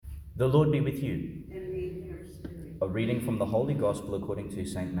The Lord be with you. And with your spirit. A reading from the Holy Gospel according to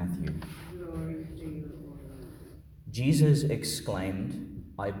St. Matthew. Glory to you, O Lord. Jesus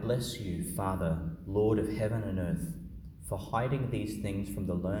exclaimed, I bless you, Father, Lord of heaven and earth, for hiding these things from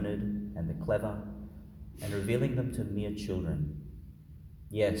the learned and the clever, and revealing them to mere children.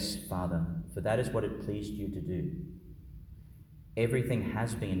 Yes, Father, for that is what it pleased you to do. Everything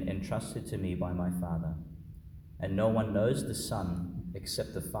has been entrusted to me by my Father, and no one knows the Son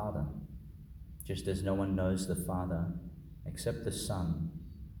except the Father, just as no one knows the Father except the Son,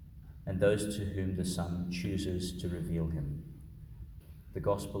 and those to whom the Son chooses to reveal him. The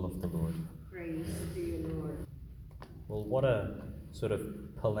Gospel of the Lord. Praise to you, Lord. Well, what a sort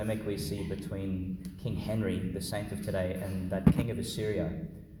of polemic we see between King Henry, the saint of today, and that king of Assyria,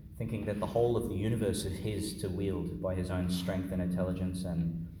 thinking that the whole of the universe is his to wield by his own strength and intelligence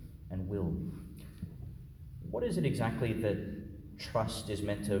and will. What is it exactly that trust is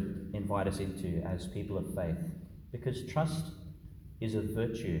meant to invite us into as people of faith? Because trust is a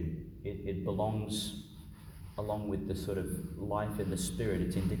virtue. It belongs along with the sort of life in the Spirit.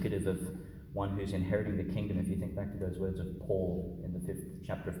 It's indicative of one who's inheriting the kingdom. If you think back to those words of Paul in the 5th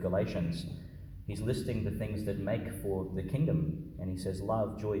chapter of Galatians, he's listing the things that make for the kingdom. And he says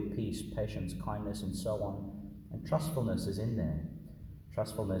love, joy, peace, patience, kindness, and so on. And trustfulness is in there.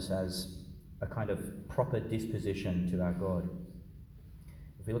 Trustfulness as a kind of proper disposition to our God.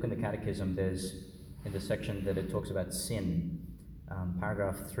 If we look in the Catechism, there's, in the section that it talks about sin,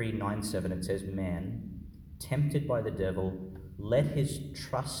 paragraph 397, it says, man, tempted by the devil, let his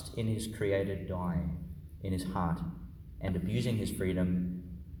trust in his Creator die in his heart, and abusing his freedom,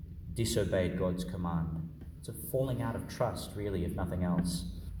 disobeyed God's command. It's a falling out of trust, really, if nothing else.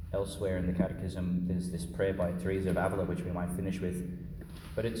 Elsewhere in the Catechism, there's this prayer by Teresa of Avila, which we might finish with,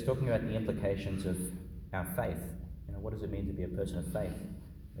 but it's talking about the implications of our faith. You know, what does it mean to be a person of faith?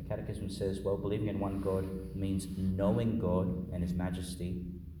 The Catechism says, well, believing in one God means knowing God and His majesty,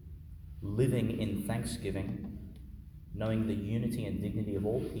 living in thanksgiving, knowing the unity and dignity of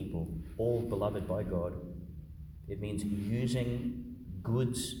all people, all beloved by God. It means using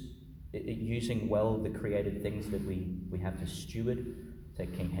goods, using well the created things that we have to steward.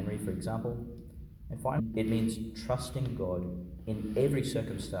 Take King Henry, for example. And finally, it means trusting God in every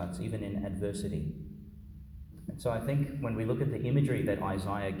circumstance, even in adversity. And so I think when we look at the imagery that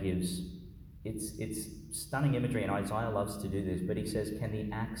Isaiah gives, it's stunning imagery, and Isaiah loves to do this, but he says, can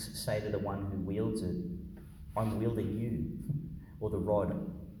the axe say to the one who wields it, I'm wielding you, or the rod,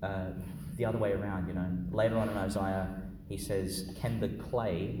 the other way around, you know. Later on in Isaiah, he says, can the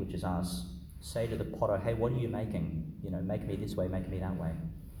clay, which is us, say to the potter, hey, what are you making? You know, make me this way, make me that way.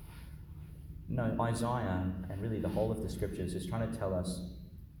 No, Isaiah, and really the whole of the scriptures, is trying to tell us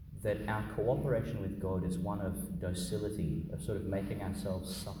that our cooperation with God is one of docility, of sort of making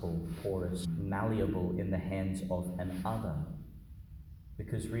ourselves supple, porous, malleable in the hands of an other.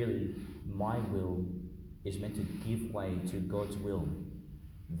 Because really, my will is meant to give way to God's will.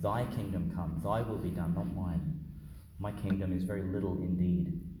 Thy kingdom come, thy will be done, not mine. My kingdom is very little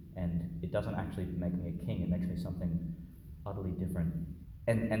indeed, and it doesn't actually make me a king, it makes me something utterly different.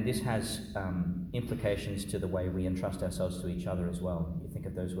 And this has implications to the way we entrust ourselves to each other as well. You think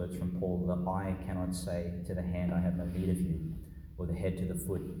of those words from Paul, the eye cannot say to the hand, I have no need of you, or the head to the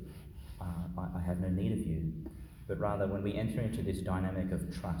foot, I have no need of you. But rather, when we enter into this dynamic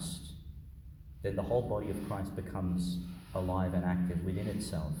of trust, then the whole body of Christ becomes alive and active within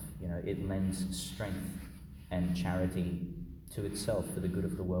itself. You know, it lends strength and charity to itself for the good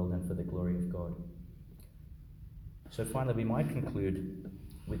of the world and for the glory of God. So finally, we might conclude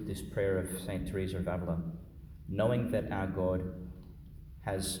with this prayer of St. Teresa of Avila, knowing that our God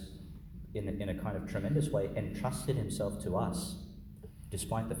has, in a kind of tremendous way, entrusted himself to us,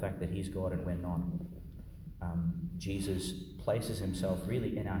 despite the fact that he's God and we're not. Jesus places himself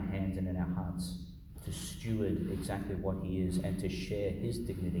really in our hands and in our hearts to steward exactly what he is and to share his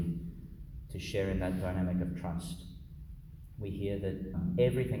dignity, to share in that dynamic of trust. We hear that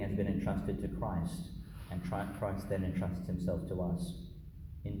everything has been entrusted to Christ, and Christ then entrusts himself to us.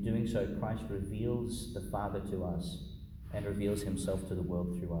 In doing so, Christ reveals the Father to us and reveals himself to the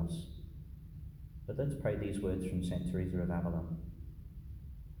world through us. But let's pray these words from St. Teresa of Avila.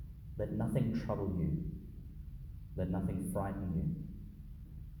 Let nothing trouble you. Let nothing frighten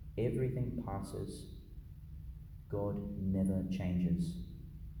you. Everything passes. God never changes.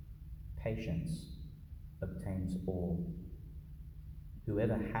 Patience obtains all.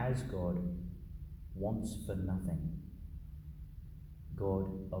 Whoever has God wants for nothing.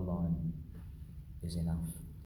 God alone is enough.